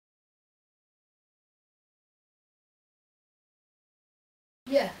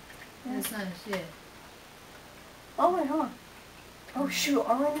Yeah. That's nice, yeah. Oh wait, hold on. Oh shoot,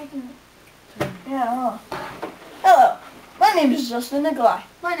 are we making... Yeah, Hello, my name is Justin Nikolai.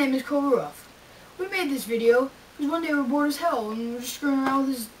 My name is Cole Ruoff. We made this video because one day we were bored as hell and we were just screwing around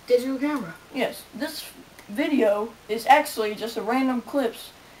with this digital camera. Yes, this video is actually just a random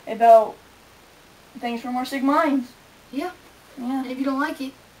clips about things from our sick minds. Yeah. Yeah. And if you don't like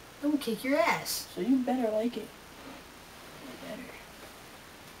it, then we'll kick your ass. So you better like it.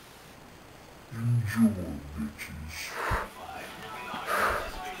 Enjoy, bitches.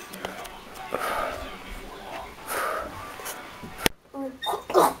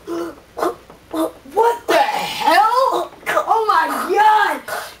 What the hell? Oh my god!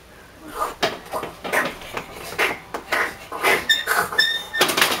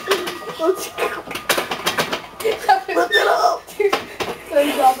 Let's go. Lift it up! Dude, let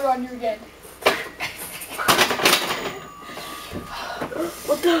me drop it on you again.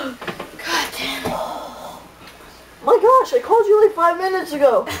 What the? God damn it. My gosh, I called you like 5 minutes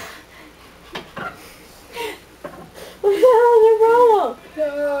ago. What the hell is your problem?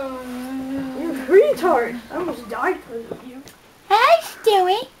 You're a retard. I almost died because of you. Hey,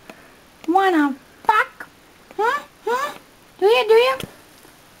 Stewie. Wanna fuck? Huh? Huh? Do you?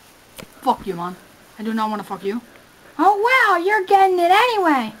 Fuck you, man. I do not want to fuck you. Oh, well, you're getting it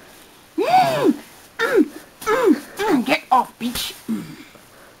anyway. Get off, bitch.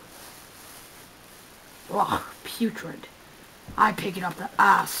 Ugh, putrid. I pick it up the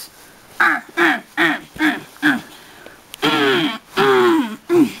ass.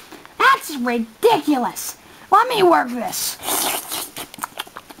 That's ridiculous. Let me work this.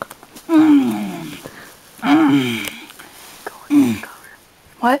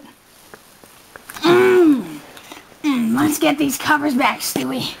 What? Let's get these covers back,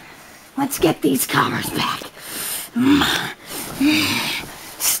 Stewie. Let's get these covers back.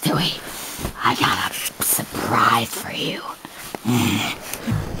 Stewie, I got a surprise for you.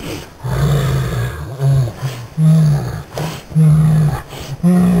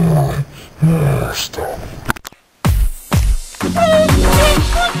 Stop.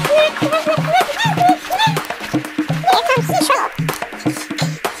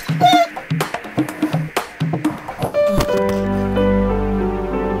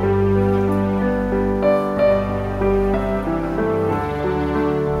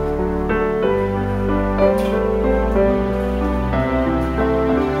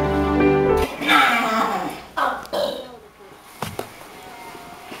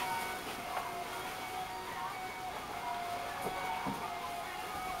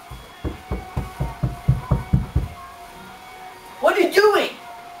 What are you doing?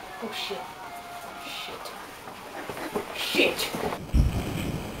 Oh shit. Shit.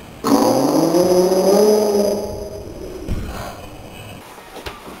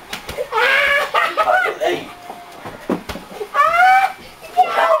 Hey.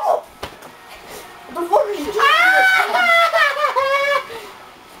 Help! What the fuck are you doing?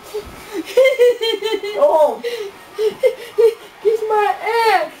 Go home. Kiss my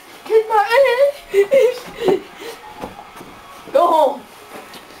ass! Kiss my ass! Go home.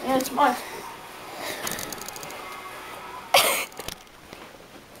 Yeah, it's mine.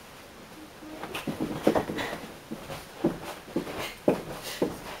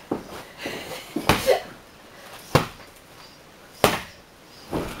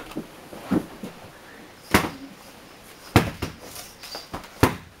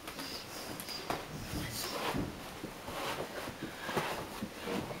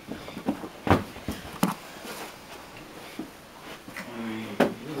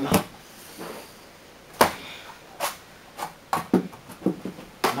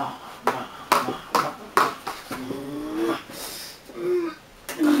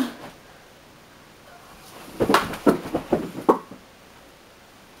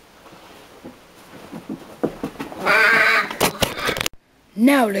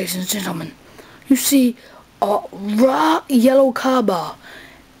 Now, ladies and gentlemen, you see a raw yellow car bar.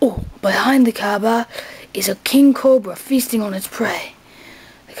 Oh, behind the car bar is a king cobra feasting on its prey.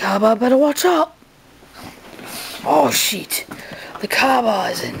 The car bar better watch out. Oh shit, the car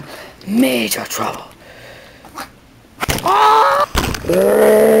bar is in major trouble. Ah!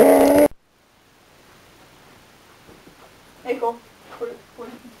 Hey, go. Put it.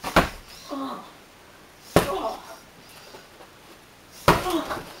 Oh. Oh.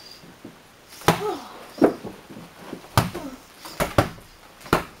 Oh. Oh.